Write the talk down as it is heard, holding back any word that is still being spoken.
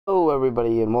Hello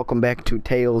everybody and welcome back to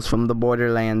Tales from the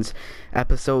Borderlands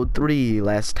episode 3.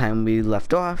 Last time we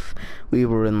left off, we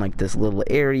were in like this little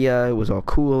area. It was all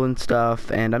cool and stuff,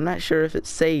 and I'm not sure if it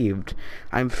saved.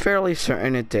 I'm fairly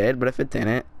certain it did, but if it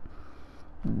didn't,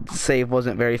 the save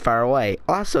wasn't very far away.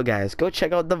 Also guys, go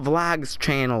check out the Vlogs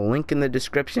channel, link in the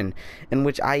description, in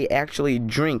which I actually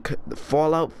drink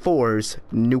Fallout 4's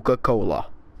Nuka-Cola.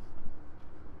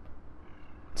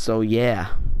 So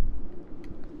yeah.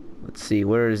 Let's see,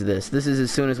 where is this? This is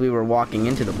as soon as we were walking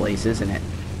into the place, isn't it?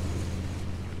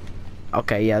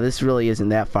 Okay, yeah, this really isn't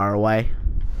that far away.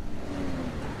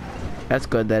 That's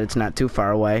good that it's not too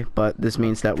far away, but this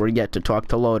means that we're yet to talk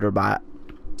to Loaderbot.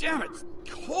 Damn it, it's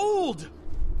cold!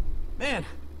 Man,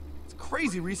 it's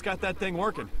crazy Reese got that thing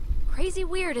working. Crazy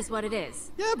weird is what it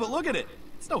is. Yeah, but look at it.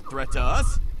 It's no threat to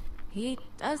us. He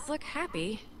does look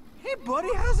happy. Hey,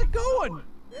 buddy, how's it going?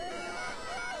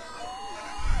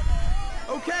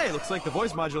 Okay, looks like the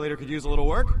voice modulator could use a little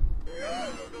work.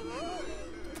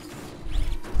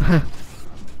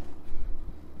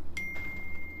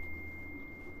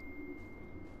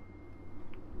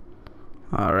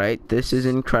 Alright, this is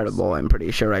incredible, I'm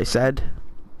pretty sure I said.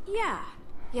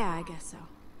 Yeah, I guess so.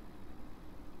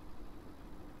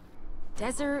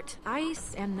 Desert,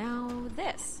 ice, and now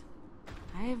this.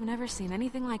 I've never seen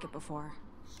anything like it before.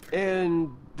 And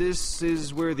this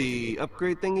is where the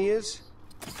upgrade thingy is?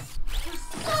 We're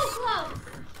so close!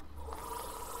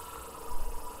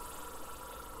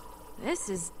 This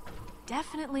is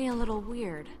definitely a little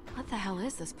weird. What the hell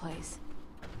is this place?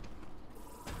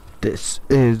 This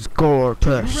is Do you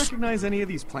gorgeous. recognize any of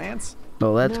these plants?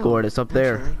 Oh, that's No, gorgeous up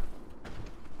there. actually.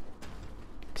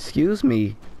 Excuse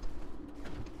me.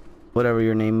 Whatever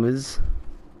your name is.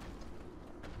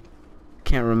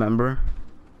 Can't remember.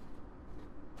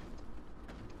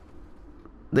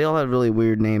 They all have really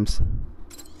weird names.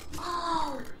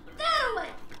 Oh, that way!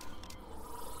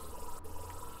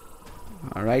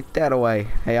 Alright, that away.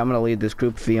 Hey, I'm gonna lead this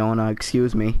group, Fiona.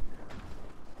 Excuse me.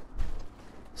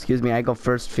 Excuse me, I go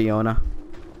first, Fiona.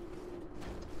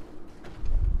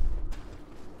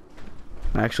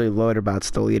 Actually,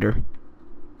 Loaderbot's the leader.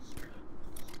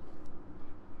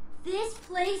 This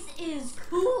place is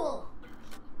cool!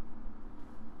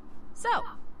 So,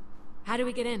 how do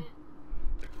we get in?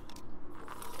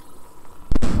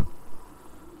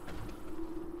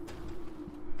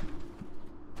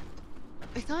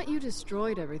 I thought you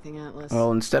destroyed everything, Atlas.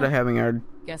 Well, instead of having our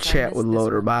Guess I chat with missed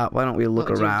this one. Loaderbot, why don't we look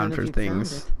What would you have around done for if you'd found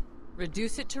things? it?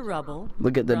 Reduce it to rubble.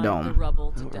 Look at the grind dome. The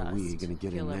rubble to How are dust. we gonna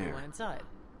get kill in there? everyone inside.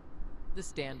 The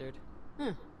standard.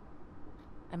 Huh.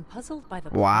 I'm puzzled by the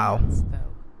Wow. plans, though.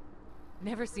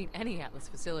 Never seen any Atlas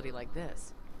facility like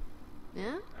this.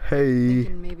 Yeah? Hey.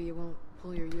 Thinking maybe you won't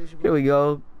pull your usual Here we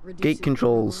go. reduce Gate it to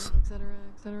controls. rubble, etc.,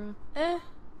 etc. Eh.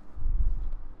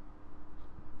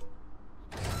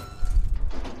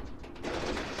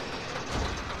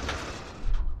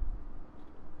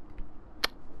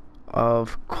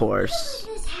 Of course.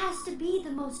 This has to be the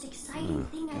most exciting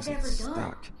thing I've Guess ever it's done.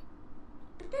 stuck.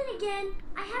 But then again,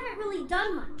 I haven't really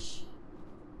done much.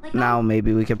 Like Now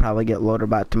maybe we could probably get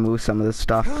Loaderbot to move some of this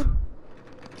stuff.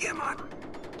 Come on.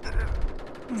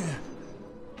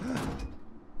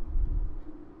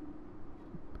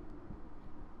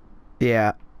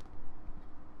 Yeah.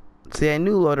 See, I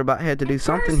knew Loaderbot had to do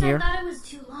something first, here. I thought it was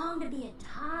too long to be a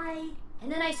tie,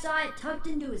 and then I saw it tucked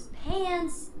into his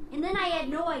pants, and then I had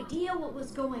no idea what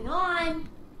was going on.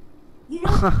 You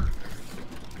know,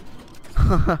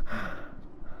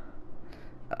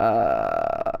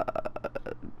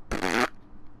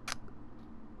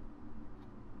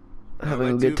 Having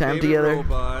a My good two time favorite together.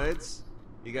 robots.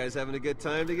 You guys having a good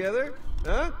time together?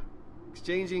 Huh?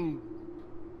 Exchanging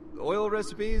oil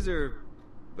recipes or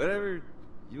whatever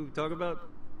you talk about?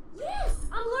 yes,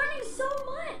 I'm learning so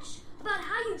much about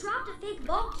how you dropped a fake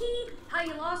vault key, how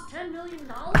you lost $10 million.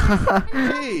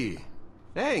 Hey,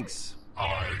 thanks.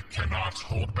 I cannot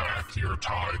hold back your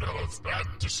tide of bad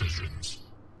decisions.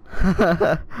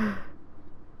 Can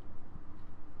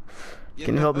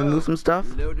you help me move some stuff?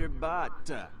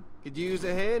 Loaderbot. Could you use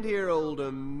a hand here, old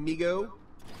amigo?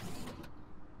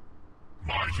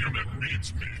 My human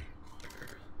needs me.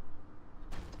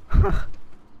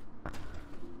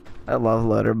 I love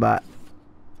Loaderbot.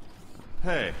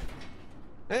 Hey.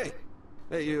 Hey.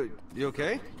 Hey, you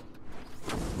okay?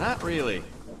 Not really.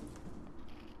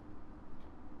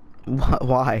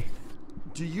 Why?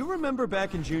 Do you remember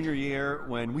back in junior year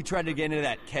when we tried to get into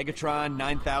that Kegatron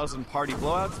 9000 party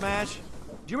blowout smash?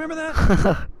 Do you remember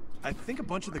that? I think a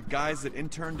bunch of the guys that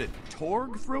interned at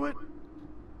Torg threw it.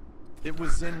 It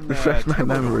was in Refresh my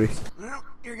memory. Well,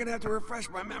 you're gonna have to refresh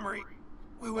my memory.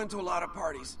 We went to a lot of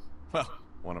parties. Well,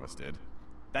 one of us did.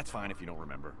 that's fine if you don't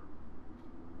remember.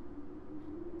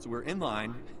 So we're in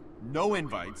line, no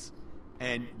invites,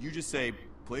 and you just say,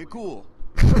 play it cool.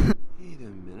 Wait a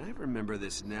minute, I remember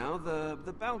this now.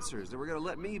 The bouncers that were gonna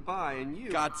let me by and you...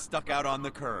 Got stuck out on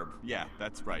the curb. Yeah,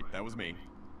 that's right, that was me.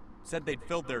 Said they'd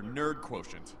filled their nerd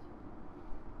quotient.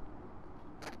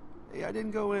 Hey, I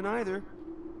didn't go in either.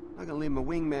 Not gonna leave my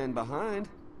wingman behind.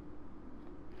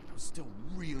 I was still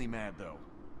really mad, though.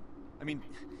 I mean,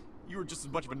 you were just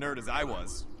as much of a nerd as I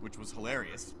was, which was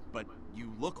hilarious, but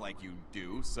you look like you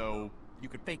do, so you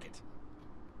could fake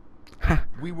it.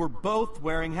 We were both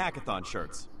wearing hackathon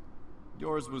shirts.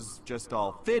 Yours was just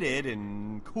all fitted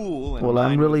and cool, and Well,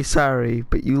 I'm mine really was, sorry,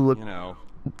 but you look you know,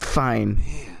 fine.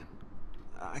 Man,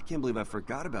 I can't believe I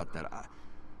forgot about that.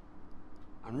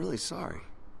 I'm really sorry.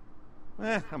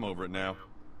 I'm over it now.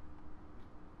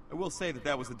 I will say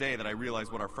that was the day that I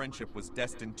realized what our friendship was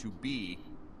destined to be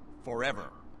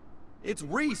forever. It's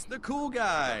Reese, the cool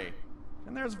guy!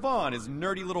 And there's Vaughn, his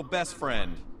nerdy little best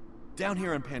friend. Down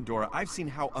here in Pandora, I've seen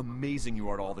how amazing you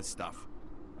are at all this stuff.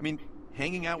 I mean,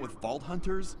 hanging out with vault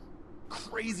hunters,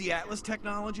 crazy Atlas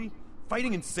technology,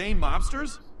 fighting insane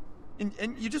mobsters, and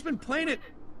you've just been playing it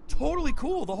totally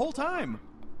cool the whole time.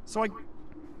 So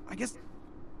I guess,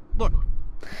 look.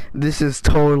 This is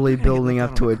totally building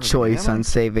left up out to on a the curb, choice am I? on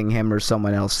saving him or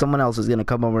someone else. Someone else is gonna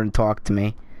come over and talk to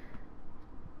me.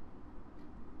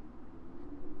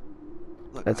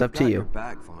 Look, That's I've up to got you. your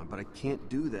back, Vaughn, but I can't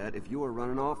do that if you are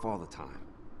running off all the time.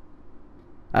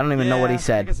 I don't even know what he I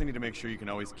said. guess I need to make sure you can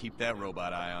always keep that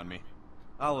robot eye on me.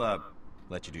 I'll,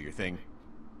 let you do your thing.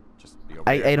 Just be over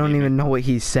there if I you don't need even me. know what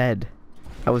he said.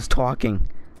 I was talking.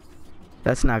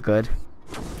 That's not good.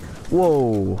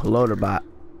 Whoa, loader bot.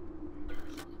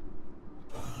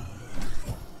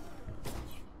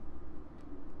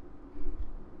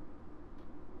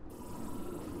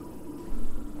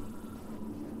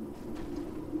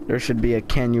 There should be a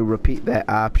can you repeat that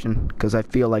option, because I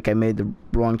feel like I made the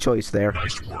wrong choice there.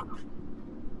 Nice work.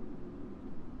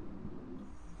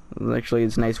 Actually,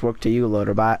 it's nice work to you,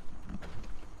 loader bot.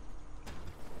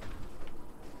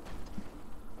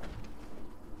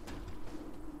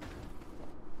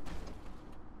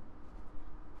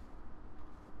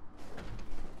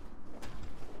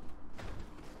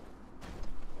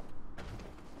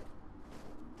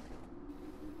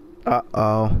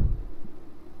 Uh-oh.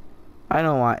 I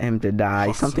don't want him to die.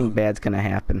 Awesome. Something bad's gonna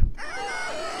happen.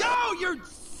 Yo, you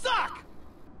suck!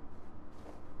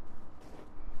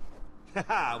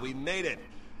 Haha, we made it.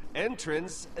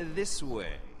 Entrance this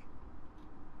way.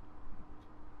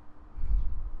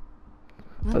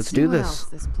 Let's see do what this. else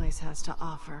this place has to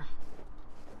offer.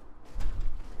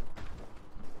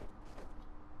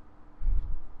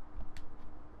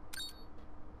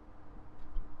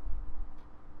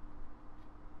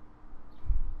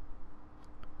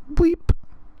 Bleep.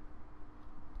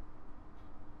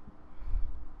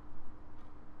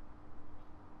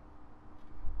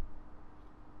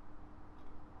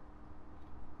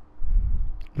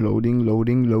 Loading,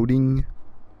 loading, loading.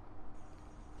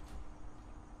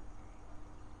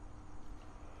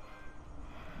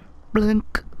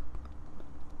 Blink.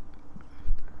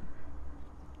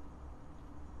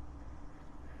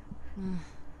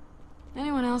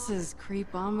 Anyone else's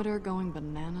creepometer going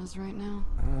bananas right now?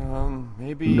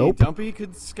 Maybe Nope. Dumpy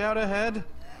could scout ahead?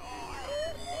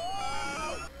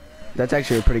 That's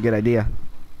actually a pretty good idea.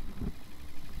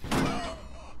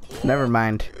 Never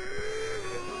mind.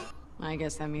 I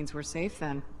guess that means we're safe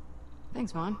then.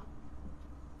 Thanks, Vaughn.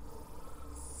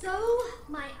 So,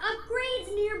 my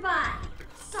upgrade's nearby.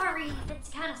 Sorry, it's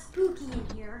kind of spooky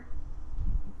in here.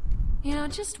 You know,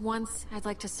 just once, I'd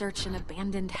like to search an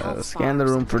abandoned health spa Scan the or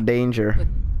room for something, danger.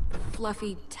 with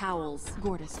fluffy towels.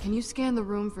 Gordis, can you scan the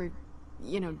room for,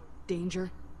 you know,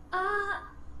 danger?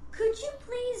 Could you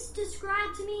please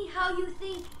describe to me how you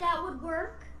think that would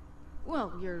work?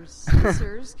 Well, your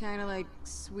sensors kind of like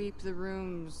sweep the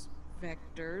room's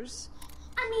vectors.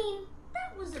 I mean,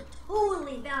 that was a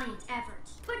totally valiant effort.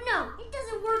 But no, it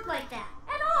doesn't work like that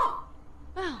at all.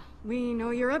 Well, we know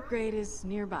your upgrade is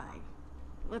nearby.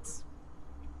 Let's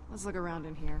look around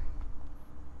in here.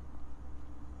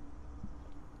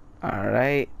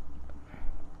 Alright.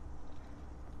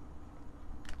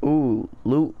 Ooh,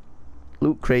 loot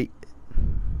crate.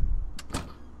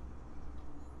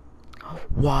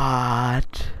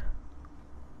 What?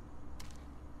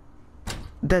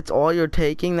 That's all you're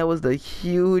taking? That was the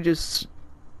hugest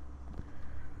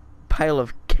pile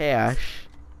of cash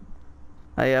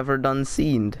I ever done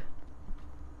seen.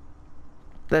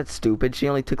 That's stupid. She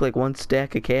only took like one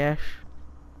stack of cash.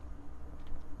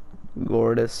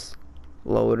 Gordis,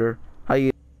 loader. How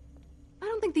you? I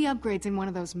don't think the upgrade's in one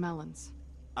of those melons.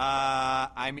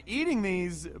 I'm eating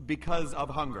these because of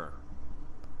hunger.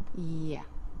 Yeah.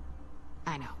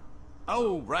 I know.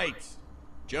 Oh, right.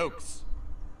 Jokes.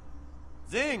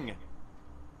 Zing!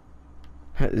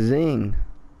 Zing.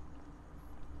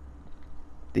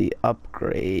 The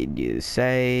upgrade, you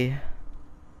say?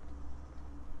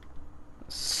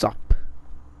 Sup.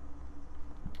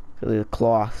 The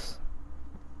cloth.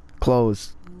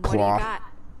 Clothes. What do you Cloth. got?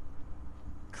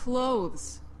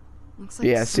 Clothes. Looks like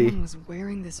Yeah, see? someone was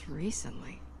wearing this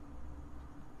recently.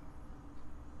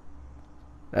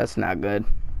 That's not good.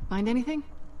 Find anything?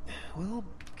 Well,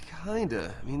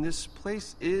 kinda. I mean, this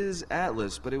place is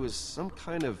Atlas, but it was some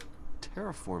kind of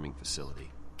terraforming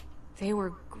facility. They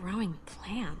were growing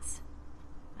plants.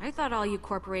 I thought all you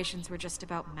corporations were just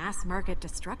about mass market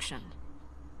destruction.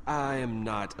 I am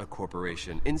not a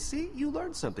corporation. And see, you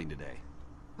learned something today.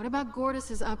 What about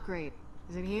Gordis's upgrade?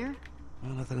 Is it here?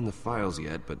 Well, nothing in the files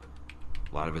yet, but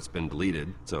a lot of it's been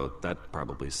deleted, so that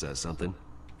probably says something.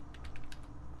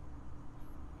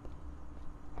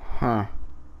 Huh.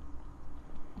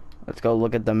 Let's go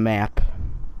look at the map.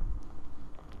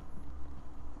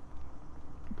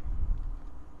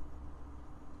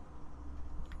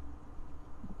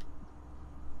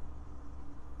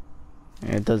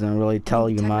 It doesn't really tell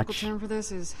you Technical much. term for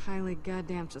this is highly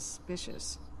goddamn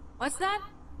suspicious. What's that?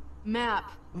 Map.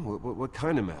 Oh, what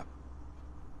kind of map?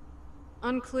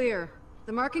 Unclear.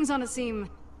 The markings on it seem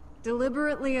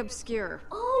deliberately obscure.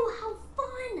 Oh, how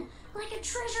fun! Like a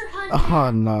treasure hunt.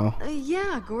 Oh no.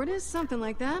 Yeah, Gordis, something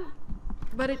like that.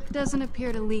 But it doesn't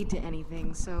appear to lead to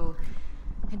anything, so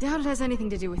I doubt it has anything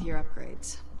to do with your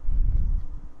upgrades.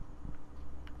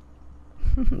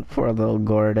 Poor little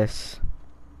Gordis.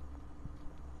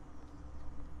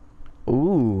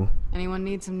 Ooh. Anyone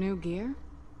need some new gear?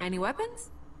 Any weapons?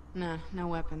 Nah, no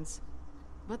weapons.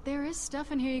 But there is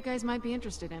stuff in here you guys might be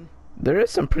interested in. There is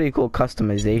some pretty cool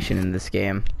customization in this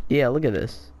game. Yeah, look at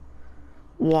this.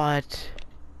 What?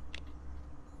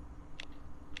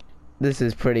 This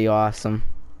is pretty awesome.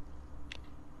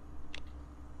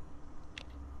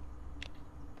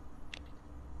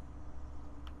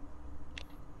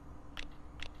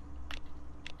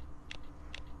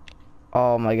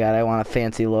 Oh my god, I want a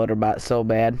fancy loader bot so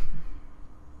bad.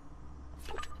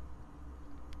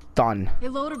 Done. Hey,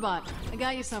 Loaderbot, I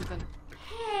got you something.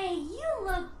 Hey, you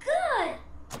look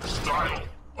good! Style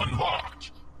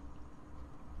unlocked.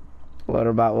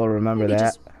 Loader bot will remember Maybe that.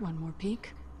 just one more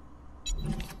peek.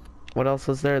 What else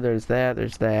is there? There's that,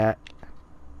 there's that.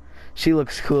 She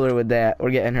looks cooler with that.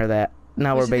 We're getting her that.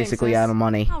 Now What we're you think, basically sis? out of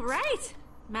money. All right.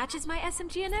 Matches my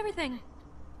SMG and everything.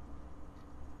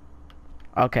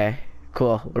 Okay,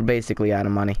 cool. We're basically out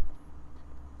of money.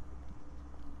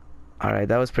 Alright,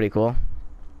 that was pretty cool.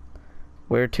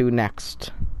 Where to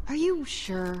next? Are you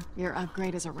sure your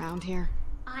upgrade is around here?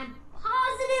 I'm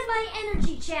positive my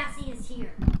energy chassis is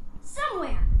here.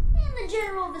 Somewhere. In the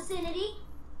general vicinity.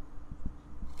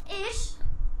 Ish.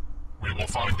 We will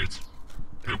find it.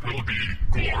 It will be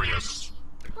glorious.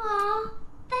 Aw,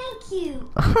 thank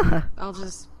you. I'll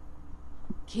just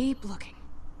keep looking.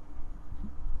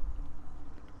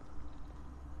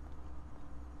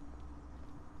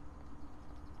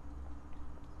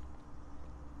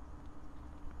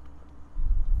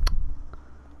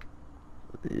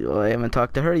 Well, I haven't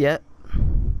talked to her yet.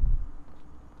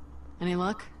 Any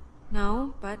luck?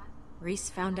 No, but Reese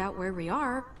found out where we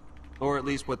are. Or at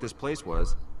least what this place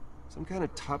was. Some kind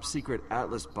of top secret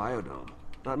Atlas biodome.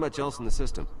 Not much else in the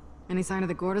system. Any sign of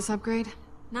the Gordis upgrade?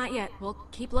 Not yet. We'll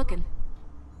keep looking.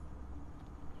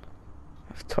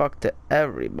 I've talked to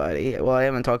everybody. Well, I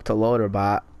haven't talked to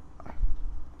Loaderbot.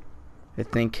 I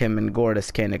think him and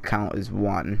Gordis can count as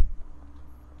one.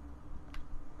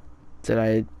 Did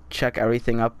I check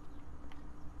everything up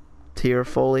here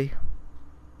fully?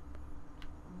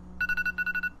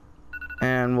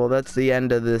 And well, that's the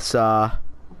end of this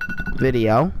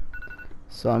video.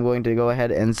 So I'm going to go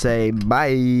ahead and say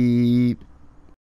bye.